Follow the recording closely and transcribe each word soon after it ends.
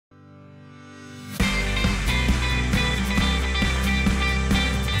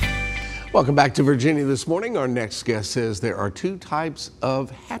Welcome back to Virginia this morning. Our next guest says there are two types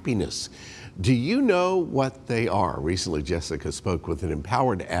of happiness. Do you know what they are? Recently, Jessica spoke with an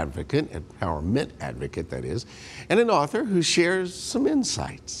empowerment advocate, that is, and an author who shares some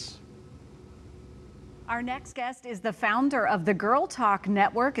insights. Our next guest is the founder of the GirlTalk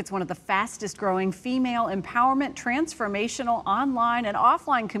Network. It's one of the fastest growing female empowerment, transformational online and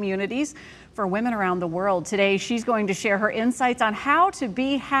offline communities for women around the world. Today, she's going to share her insights on how to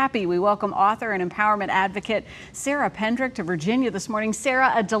be happy. We welcome author and empowerment advocate Sarah Pendrick to Virginia this morning.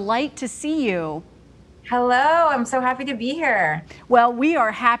 Sarah, a delight to see you. Hello, I'm so happy to be here. Well, we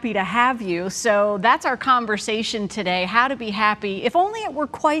are happy to have you. So that's our conversation today, how to be happy. If only it were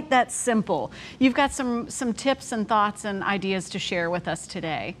quite that simple. You've got some tips and thoughts and ideas to share with us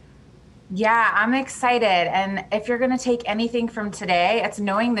today. Yeah, I'm excited. And if you're going to take anything from today, it's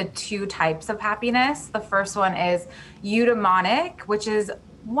knowing the two types of happiness. The first one is eudaimonic, which is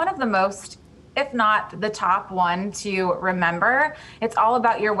one of the most, if not the top one to remember. It's all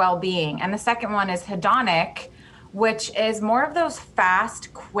about your well-being. And the second one is hedonic, which is more of those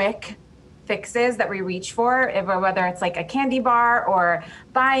fast, quick fixes that we reach for, whether it's like a candy bar or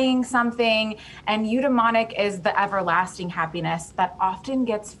buying something. And eudaimonic is the everlasting happiness that often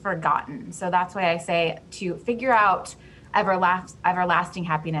gets forgotten. So that's why I say to figure out everlasting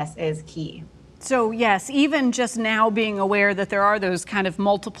happiness is key. So yes, even just now being aware that there are those kind of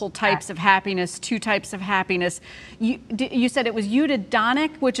multiple types of happiness, two types of happiness. You said it was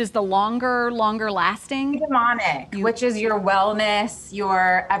eudaimonic, which is the longer lasting? Eudaimonic, which is your wellness,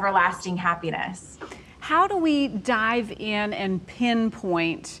 your everlasting happiness. How do we dive in and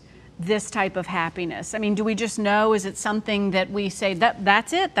pinpoint this type of happiness? I mean, do we just know? Is it something that we say,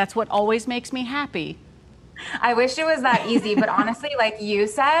 that's it? That's what always makes me happy? I wish it was that easy, but honestly, like you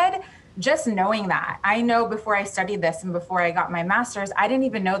said, just knowing that. I know before I studied this and before I got my master's, I didn't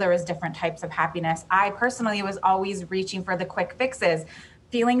even know there was different types of happiness. I personally was always reaching for the quick fixes,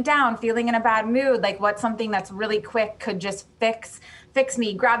 feeling down, feeling in a bad mood, like what's something that's really quick could just fix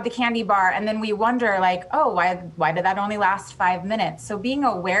me, grab the candy bar. And then we wonder like, oh, why did that only last 5 minutes? So being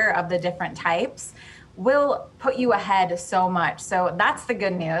aware of the different types will put you ahead so much. So that's the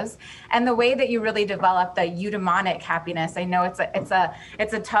good news. And the way that you really develop the eudaimonic happiness, I know it's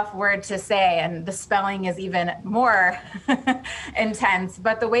a tough word to say, and the spelling is even more intense,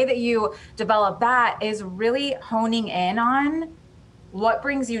 but the way that you develop that is really honing in on what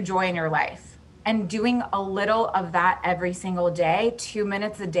brings you joy in your life. And doing a little of that every single day, 2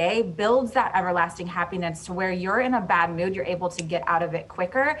 minutes a day, builds that everlasting happiness to where you're in a bad mood, you're able to get out of it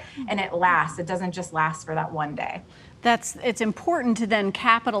quicker and it lasts. It doesn't just last for that one day. It's important to then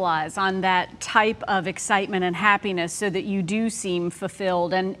capitalize on that type of excitement and happiness so that you do seem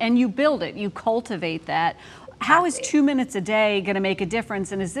fulfilled and you build it, you cultivate that. How is 2 minutes a day going to make a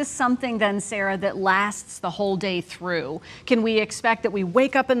difference? And is this something then, Sarah, that lasts the whole day through? Can we expect that we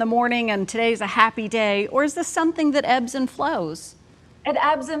wake up in the morning and today's a happy day? Or is this something that ebbs and flows? It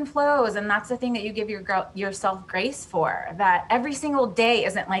ebbs and flows. And that's the thing that you give yourself grace for, that every single day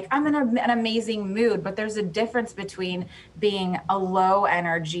isn't like, I'm in an amazing mood, but there's a difference between being a low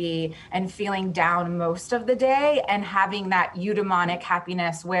energy and feeling down most of the day and having that eudaimonic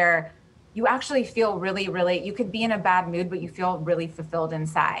happiness where you actually feel really, you could be in a bad mood, but you feel really fulfilled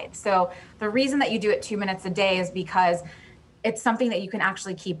inside. So the reason that you do it 2 minutes a day is because it's something that you can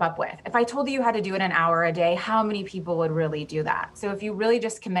actually keep up with. If I told you how to do it an hour a day, how many people would really do that? So if you really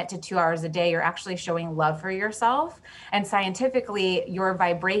just commit to 2 hours a day, you're actually showing love for yourself. And scientifically, your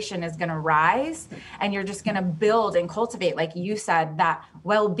vibration is gonna rise and you're just gonna build and cultivate, like you said, that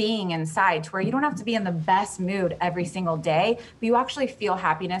well-being inside to where you don't have to be in the best mood every single day, but you actually feel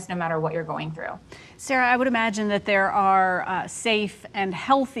happiness no matter what you're going through. Sarah, I would imagine that there are safe and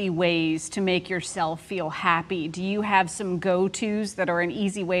healthy ways to make yourself feel happy. Do you have some go-tos that are an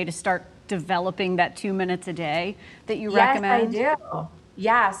easy way to start developing that 2 minutes a day that you recommend? Yes, I do.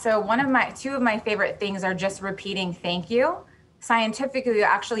 Yeah, so two of my favorite things are just repeating thank you. Scientifically, you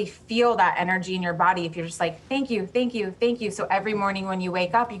actually feel that energy in your body if you're just like, thank you, thank you, thank you. So every morning when you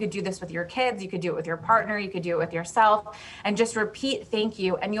wake up, you could do this with your kids, you could do it with your partner, you could do it with yourself, and just repeat thank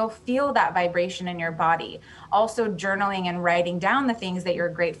you, and you'll feel that vibration in your body. Also journaling and writing down the things that you're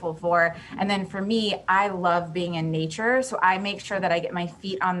grateful for. And then for me, I love being in nature. So I make sure that I get my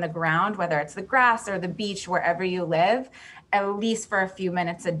feet on the ground, whether it's the grass or the beach, wherever you live, at least for a few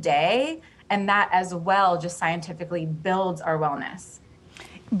minutes a day. And that as well just scientifically builds our wellness.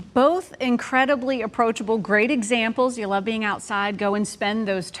 Both incredibly approachable, great examples. You love being outside. Go and spend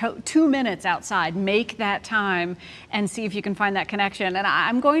those 2 minutes outside. Make that time and see if you can find that connection. And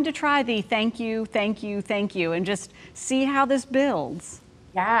I'm going to try the thank you, thank you, thank you, and just see how this builds.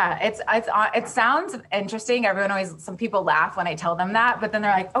 Yeah, it sounds interesting. Some people laugh when I tell them that, but then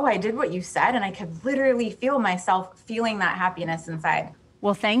they're like, "Oh, I did what you said," and I could literally feel myself feeling that happiness inside.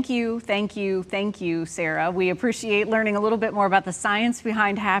 Well, thank you, thank you, thank you, Sarah. We appreciate learning a little bit more about the science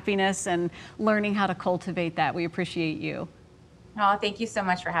behind happiness and learning how to cultivate that. We appreciate you. Oh, thank you so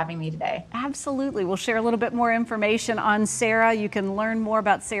much for having me today. Absolutely. We'll share a little bit more information on Sarah. You can learn more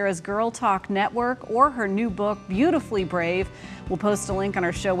about Sarah's GirlTalk Network or her new book, Beautifully Brave. We'll post a link on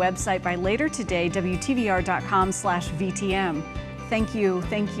our show website by later today, WTVR.com/VTM. Thank you,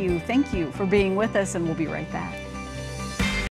 thank you, thank you for being with us, and we'll be right back.